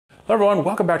Hello everyone,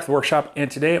 welcome back to the workshop, and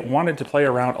today I wanted to play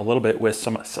around a little bit with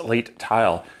some slate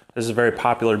tile. This is a very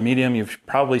popular medium. You've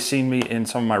probably seen me in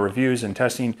some of my reviews and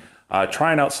testing,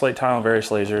 trying out slate tile and various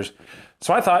lasers.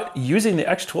 So I thought using the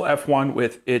xTool F1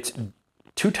 with its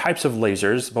two types of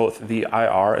lasers, both the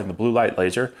IR and the blue light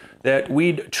laser, that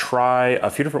we'd try a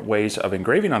few different ways of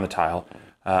engraving on the tile,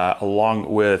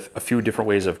 along with a few different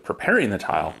ways of preparing the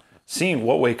tile, seeing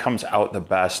what way comes out the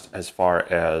best as far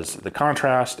as the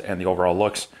contrast and the overall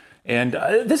looks. And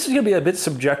this is going to be a bit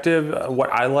subjective.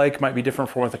 What I like might be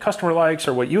different from what the customer likes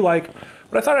or what you like,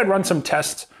 but I thought I'd run some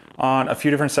tests on a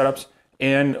few different setups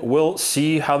and we'll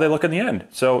see how they look in the end.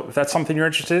 So if that's something you're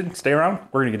interested in, stay around.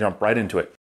 We're going to jump right into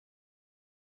it.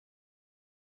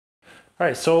 All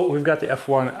right, so we've got the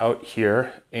F1 out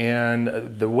here,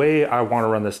 and the way I want to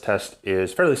run this test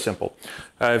is fairly simple.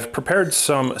 I've prepared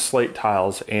some slate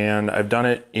tiles and I've done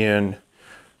it in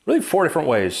really 4 different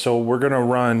ways. So we're going to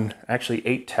run actually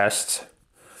 8 tests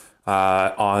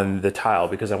on the tile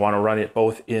because I want to run it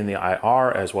both in the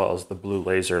IR as well as the blue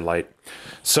laser light.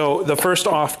 So the first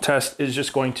off test is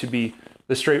just going to be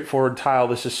the straightforward tile.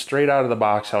 This is straight out of the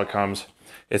box how it comes.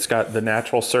 It's got the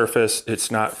natural surface. It's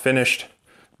not finished,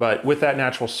 but with that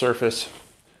natural surface,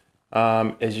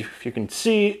 if you can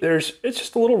see, it's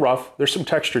just a little rough. There's some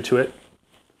texture to it,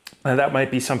 and that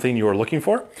might be something you are looking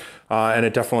for, and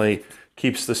it definitely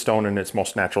keeps the stone in its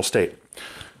most natural state.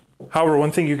 However,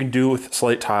 one thing you can do with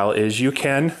slate tile is you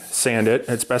can sand it.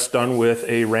 It's best done with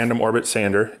a random orbit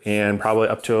sander and probably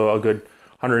up to a good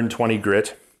 120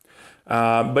 grit.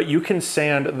 But you can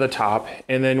sand the top,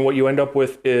 and then what you end up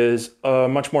with is a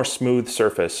much more smooth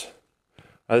surface.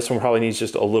 This one probably needs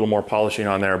just a little more polishing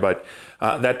on there, but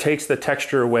that takes the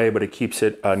texture away, but it keeps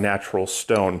it a natural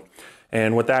stone.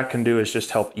 And what that can do is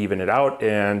just help even it out.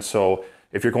 And so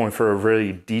if you're going for a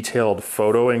really detailed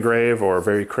photo engrave or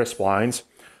very crisp lines,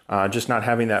 just not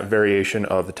having that variation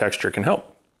of the texture can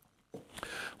help.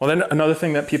 Well, then another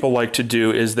thing that people like to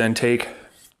do is then take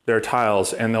their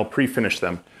tiles and they'll pre-finish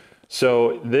them.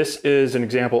 So this is an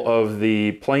example of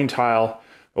the plain tile.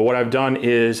 But what I've done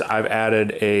is I've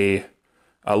added a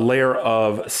layer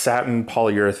of satin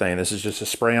polyurethane. This is just a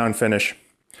spray-on finish.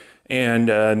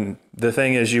 And the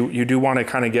thing is you do want to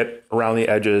kind of get around the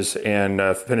edges and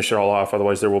finish it all off,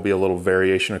 otherwise there will be a little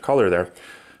variation of color there.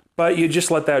 But you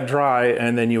just let that dry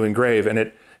and then you engrave, and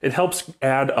it helps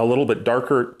add a little bit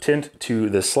darker tint to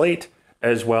the slate,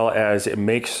 as well as it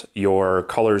makes your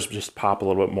colors just pop a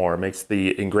little bit more. It makes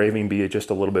the engraving be just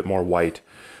a little bit more white.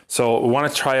 So we want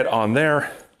to try it on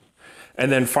there. And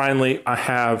then finally I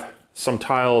have some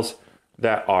tiles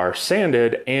that are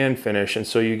sanded and finished, and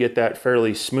so you get that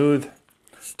fairly smooth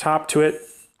top to it,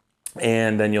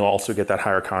 and then you'll also get that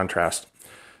higher contrast.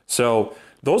 So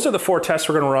those are the 4 tests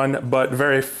we're going to run, but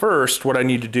very first what I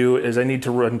need to do is I need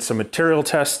to run some material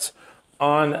tests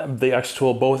on the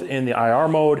xTool, both in the IR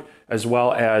mode as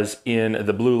well as in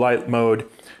the blue light mode.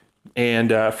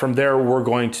 And from there, we're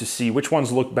going to see which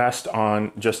ones look best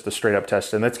on just the straight up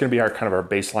test. And that's going to be our kind of our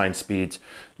baseline speeds.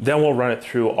 Then we'll run it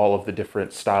through all of the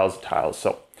different styles of tiles.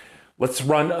 So let's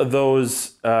run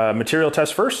those material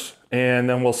tests first, and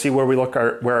then we'll see where we look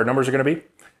where our numbers are going to be.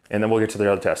 And then we'll get to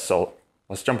the other tests. So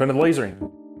let's jump into the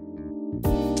lasering.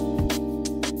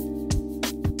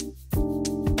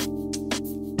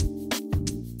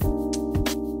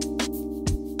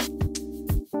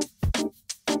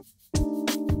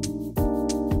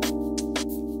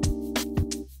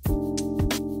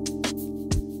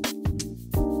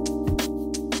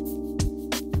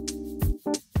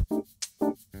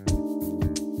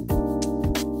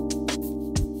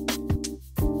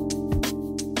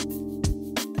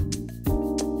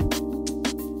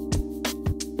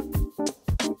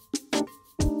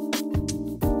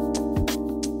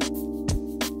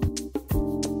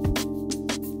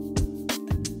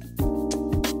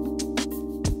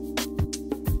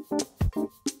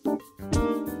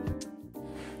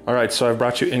 All right, so I've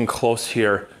brought you in close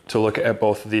here to look at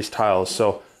both of these tiles.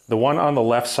 So the one on the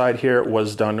left side here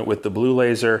was done with the blue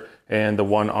laser, and the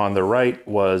one on the right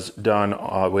was done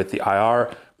with the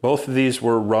IR. Both of these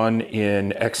were run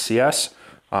in XCS.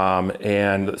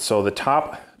 And so the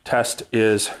top test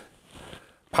is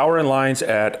power and lines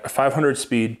at 500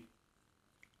 speed,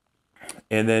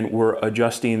 and then we're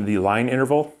adjusting the line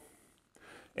interval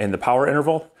and the power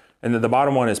interval. And then the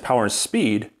bottom one is power and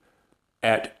speed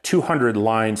at 200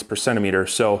 lines per centimeter.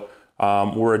 So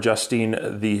we're adjusting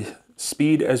the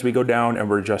speed as we go down, and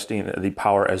we're adjusting the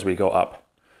power as we go up.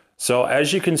 So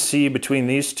as you can see between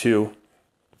these two,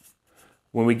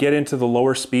 when we get into the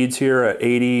lower speeds here at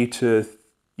 80 to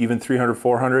even 300,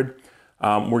 400,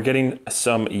 we're getting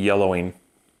some yellowing.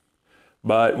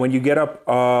 But when you get up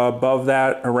above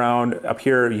that, around up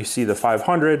here, you see the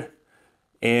 500,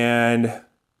 and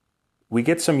we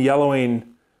get some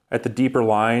yellowing at the deeper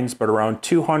lines, but around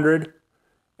 200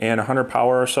 and 100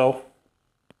 power or so,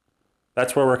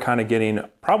 that's where we're kind of getting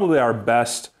probably our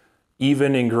best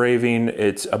even engraving.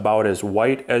 It's about as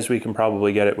white as we can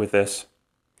probably get it with this.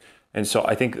 And so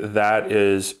I think that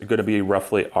is going to be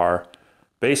roughly our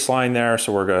baseline there.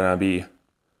 So we're going to be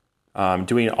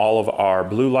doing all of our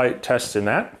blue light tests in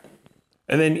that.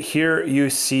 And then here you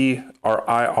see our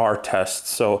IR tests.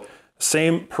 So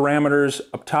same parameters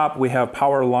up top, we have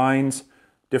power lines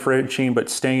differentiating but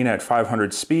staying at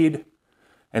 500 speed.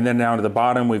 And then down to the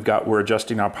bottom, we're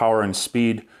adjusting our power and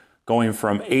speed going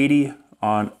from 80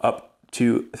 on up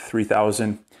to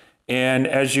 3000. And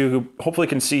as you hopefully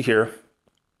can see here,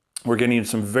 we're getting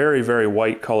some very, very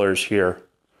white colors here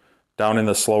down in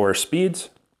the slower speeds,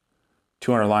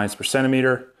 200 lines per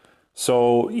centimeter.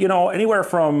 So, you know, anywhere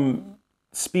from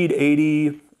speed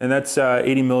 80, and that's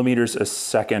 80 millimeters a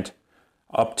second,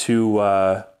 up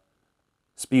to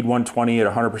speed 120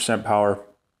 at 100% power.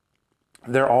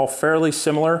 They're all fairly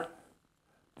similar,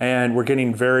 and we're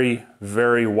getting very,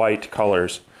 very white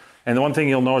colors. And the one thing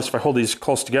you'll notice if I hold these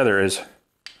close together is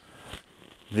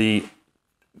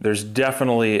there's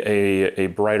definitely a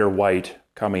brighter white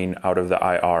coming out of the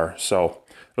IR. So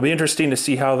it'll be interesting to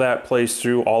see how that plays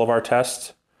through all of our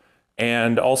tests,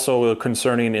 and also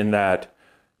concerning in that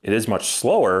it is much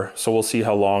slower. So we'll see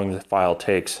how long the file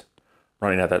takes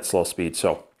running at that slow speed.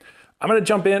 So I'm going to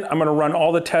jump in. I'm going to run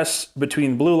all the tests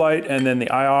between blue light and then the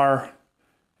IR,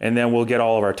 and then we'll get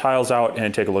all of our tiles out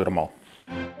and take a look at them all.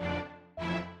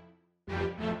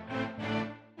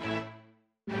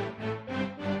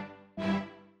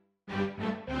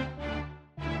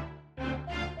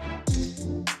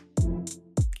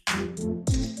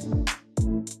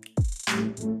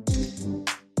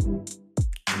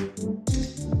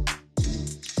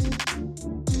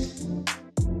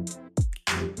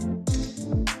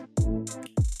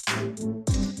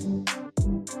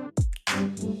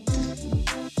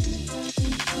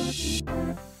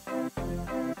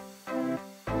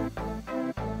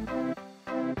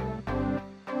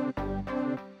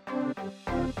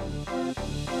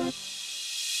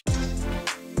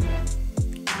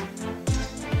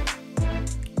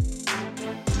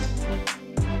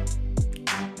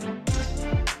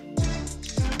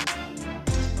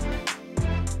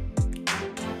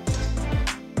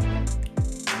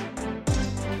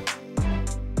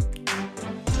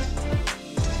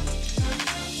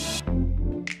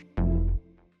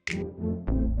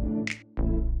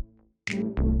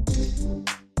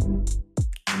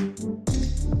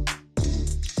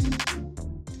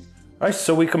 All right,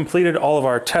 so we completed all of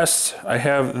our tests. I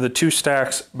have the two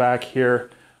stacks back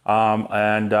here,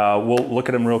 and we'll look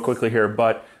at them real quickly here.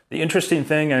 But the interesting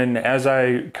thing, and as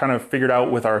I kind of figured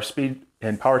out with our speed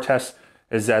and power tests,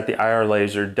 is that the IR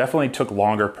laser definitely took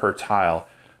longer per tile.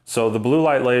 So the blue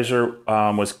light laser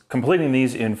was completing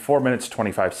these in 4 minutes,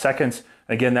 25 seconds.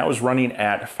 Again, that was running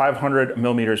at 500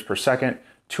 millimeters per second,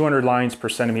 200 lines per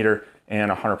centimeter, and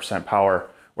 100% power.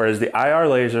 Whereas the IR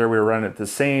laser, we were running at the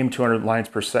same 200 lines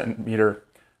per centimeter,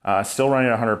 still running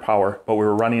at 100 power, but we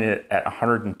were running it at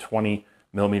 120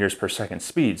 millimeters per second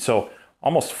speed. So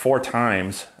almost 4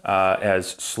 times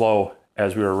as slow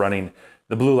as we were running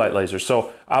the blue light laser.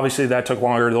 So obviously that took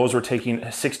longer. Those were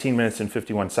taking 16 minutes and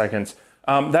 51 seconds.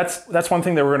 That's one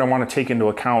thing that we're gonna wanna take into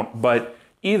account, but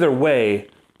either way,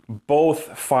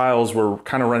 both files were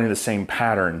kind of running the same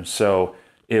pattern. So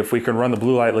if we could run the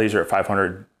blue light laser at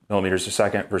 500 millimeters a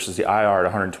second versus the IR at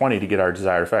 120 to get our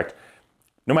desired effect,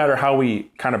 no matter how we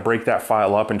kind of break that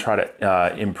file up and try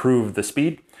to improve the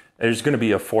speed, there's going to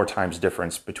be a 4 times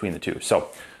difference between the two. So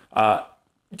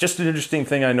just an interesting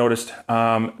thing I noticed,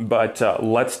 but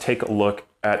let's take a look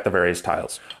at the various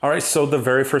tiles. All right, so the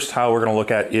very first tile we're going to look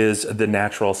at is the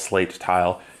natural slate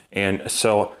tile. And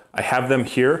so I have them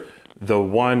here. The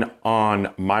one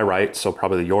on my right, so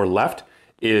probably your left,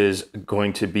 is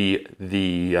going to be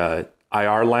the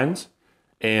IR lens,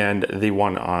 and the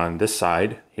one on this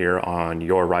side here on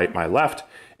your right, my left,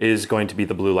 is going to be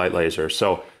the blue light laser.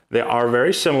 So they are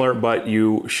very similar, but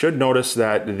you should notice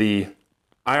that the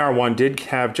IR one did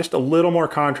have just a little more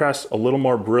contrast, a little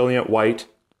more brilliant white.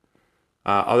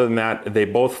 Other than that, they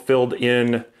both filled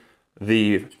in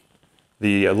the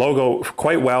logo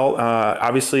quite well.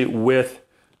 Obviously with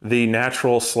the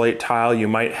natural slate tile, you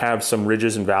might have some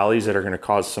ridges and valleys that are going to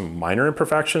cause some minor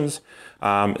imperfections.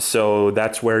 So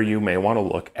that's where you may want to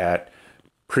look at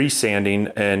pre-sanding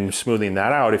and smoothing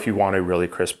that out if you want a really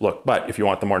crisp look. But if you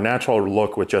want the more natural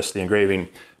look with just the engraving,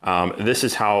 this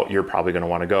is how you're probably going to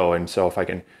want to go. And so if I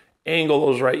can angle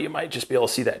those right, you might just be able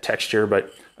to see that texture.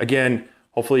 But again,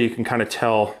 hopefully you can kind of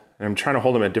tell, and I'm trying to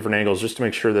hold them at different angles just to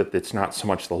make sure that it's not so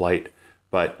much the light,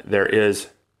 but there is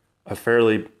a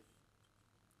fairly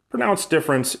pronounced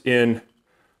difference in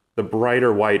the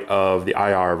brighter white of the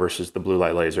IR versus the blue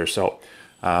light laser. So,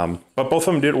 but both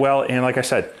of them did well. And like I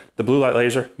said, the blue light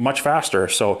laser, much faster.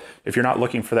 So if you're not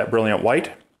looking for that brilliant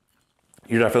white,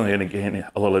 you're definitely going to gain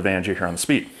a little advantage here on the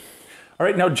speed. All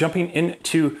right, now jumping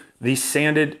into the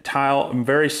sanded tile,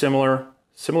 very similar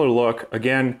look.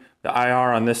 Again, the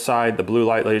IR on this side, the blue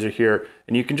light laser here,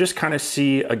 and you can just kind of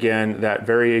see again that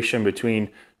variation between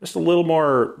just a little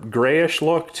more grayish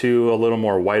look to a little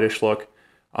more whitish look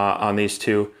on these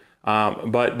two.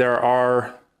 But there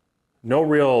are no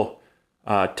real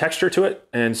texture to it,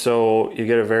 and so you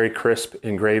get a very crisp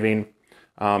engraving.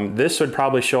 This would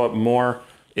probably show up more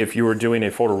if you were doing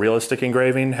a photorealistic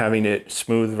engraving, having it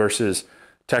smooth versus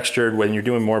textured. When you're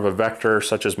doing more of a vector,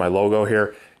 such as my logo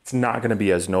here, it's not going to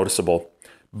be as noticeable.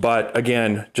 But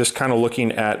again, just kind of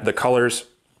looking at the colors,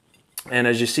 and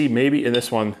as you see, maybe in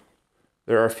this one,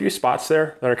 there are a few spots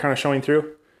there that are kind of showing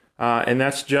through. And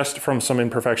that's just from some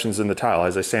imperfections in the tile.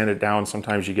 As I sand it down,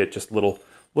 sometimes you get just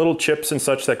little chips and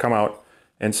such that come out.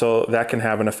 And so that can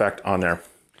have an effect on there.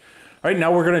 All right,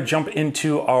 now we're gonna jump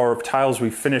into our tiles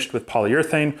we finished with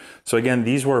polyurethane. So again,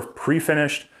 these were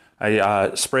pre-finished.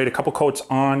 I sprayed a couple coats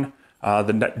on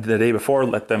the day before,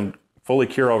 let them fully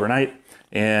cure overnight,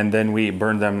 and then we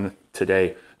burned them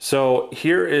today. So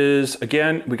here is,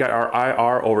 again, we got our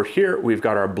IR over here. We've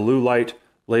got our blue light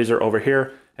laser over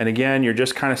here. And again, you're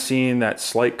just kind of seeing that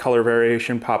slight color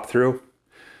variation pop through.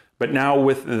 But now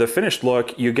with the finished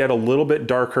look, you get a little bit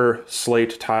darker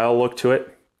slate tile look to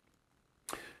it.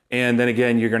 And then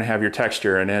again, you're gonna have your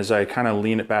texture. And as I kind of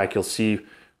lean it back, you'll see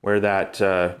where that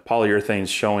polyurethane is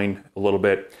showing a little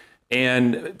bit.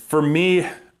 And for me,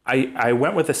 I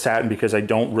went with the satin because I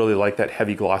don't really like that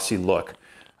heavy glossy look.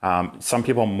 Some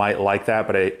people might like that,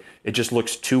 but it just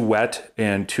looks too wet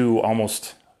and too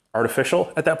almost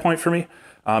artificial at that point for me.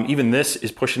 Even this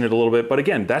is pushing it a little bit, but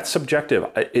again, that's subjective.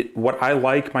 What I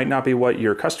like might not be what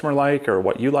your customer like or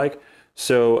what you like.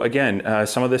 So again,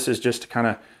 some of this is just to kind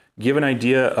of give an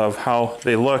idea of how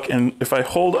they look. And if I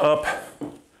hold up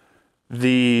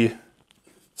see,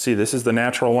 this is the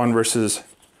natural one versus,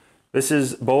 this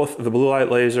is both the blue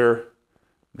light laser,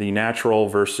 the natural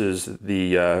versus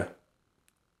the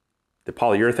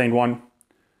polyurethane one.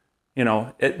 You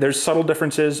know, there's subtle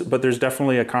differences, but there's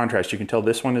definitely a contrast. You can tell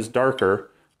this one is darker,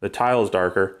 the tile is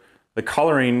darker. The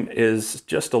coloring is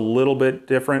just a little bit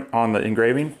different on the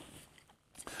engraving,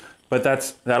 but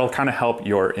that'll kind of help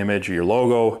your image or your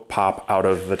logo pop out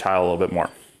of the tile a little bit more.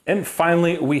 And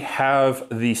finally, we have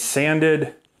the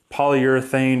sanded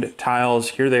polyurethane tiles.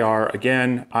 Here they are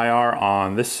again, IR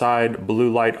on this side,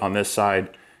 blue light on this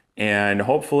side. And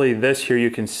hopefully this here,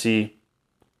 you can see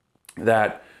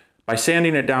that by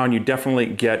sanding it down, you definitely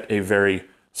get a very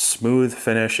smooth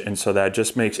finish. And so that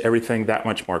just makes everything that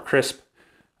much more crisp.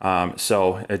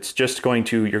 So it's just you're going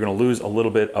to lose a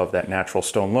little bit of that natural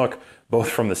stone look, both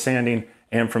from the sanding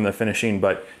and from the finishing,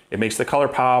 but it makes the color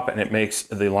pop and it makes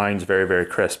the lines very, very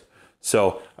crisp.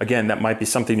 So again, that might be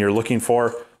something you're looking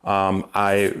for.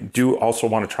 I do also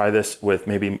want to try this with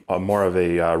maybe more of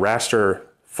a raster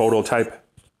photo type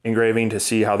engraving to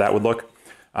see how that would look.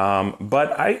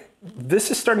 But this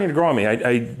is starting to grow on me.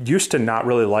 I used to not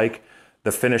really like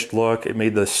the finished look. It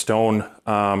made the stone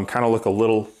kind of look a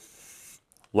little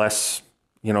less,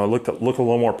 you know, look a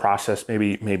little more processed,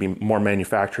 maybe more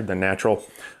manufactured than natural.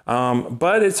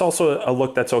 But it's also a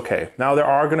look that's okay. Now there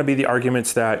are going to be the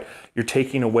arguments that you're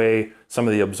taking away some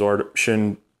of the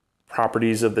absorption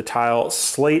properties of the tile.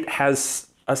 Slate has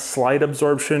a slight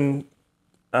absorption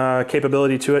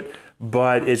capability to it,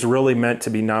 but it's really meant to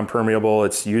be non-permeable.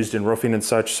 It's used in roofing and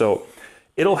such, so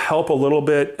it'll help a little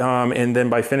bit. And then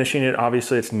by finishing it,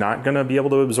 obviously it's not going to be able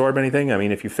to absorb anything. I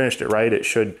mean, if you finished it right, it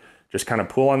should just kind of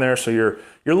pool on there. So you're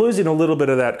losing a little bit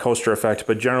of that coaster effect,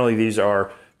 but generally these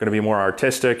are going to be more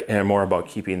artistic and more about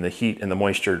keeping the heat and the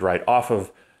moisture right off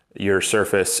of your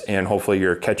surface, and hopefully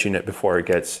you're catching it before it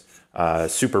gets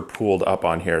super pooled up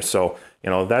on here. So, you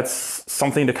know, that's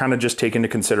something to kind of just take into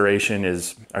consideration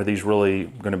is, are these really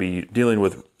going to be dealing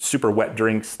with super wet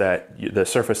drinks that the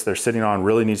surface they're sitting on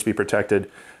really needs to be protected?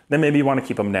 Then maybe you want to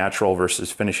keep them natural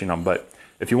versus finishing them. But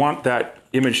if you want that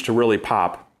image to really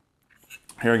pop,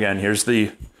 here again, here's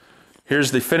the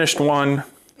finished one,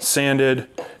 sanded,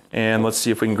 and let's see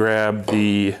if we can grab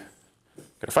gotta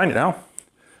find it now.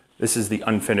 This is the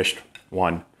unfinished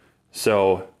one.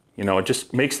 So, you know, it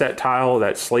just makes that tile,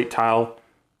 that slate tile,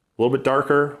 a little bit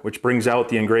darker, which brings out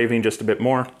the engraving just a bit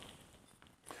more.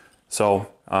 So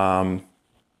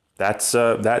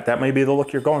that may be the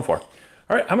look you're going for.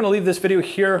 All right, I'm going to leave this video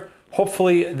here.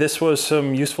 Hopefully this was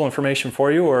some useful information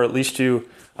for you, or at least you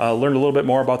learned a little bit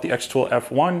more about the xTool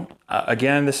F1.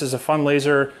 Again, this is a fun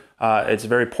laser. It's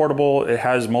very portable. It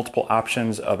has multiple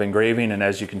options of engraving, and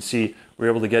as you can see, we're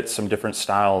able to get some different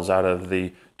styles out of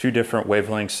the 2 different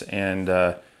wavelengths,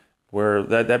 and where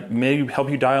that may help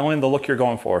you dial in the look you're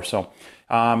going for. So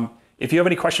if you have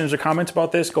any questions or comments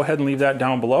about this, go ahead and leave that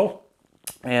down below.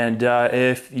 And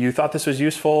if you thought this was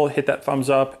useful, hit that thumbs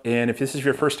up. And if this is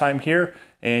your first time here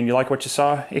and you like what you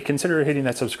saw, hey, consider hitting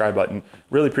that subscribe button.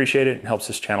 Really appreciate it and helps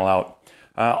this channel out.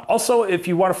 Also, if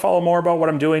you want to follow more about what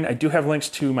I'm doing, I do have links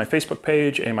to my Facebook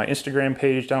page and my Instagram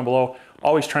page down below.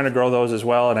 Always trying to grow those as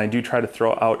well. And I do try to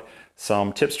throw out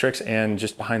some tips, tricks, and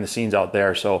just behind the scenes out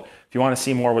there. So if you want to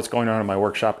see more of what's going on in my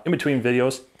workshop in between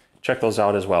videos, check those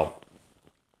out as well.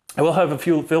 I will have a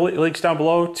few affiliate links down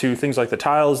below to things like the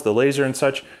tiles, the laser, and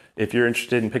such, if you're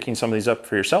interested in picking some of these up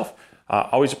for yourself.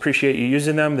 Always appreciate you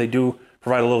using them. They do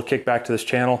provide a little kickback to this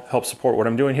channel, help support what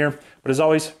I'm doing here. But as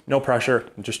always, no pressure.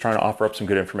 I'm just trying to offer up some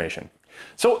good information.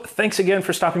 So thanks again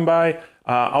for stopping by.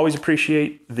 Always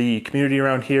appreciate the community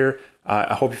around here.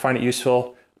 I hope you find it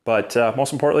useful. But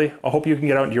most importantly, I hope you can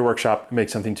get out into your workshop and make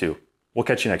something too. We'll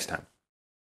catch you next time.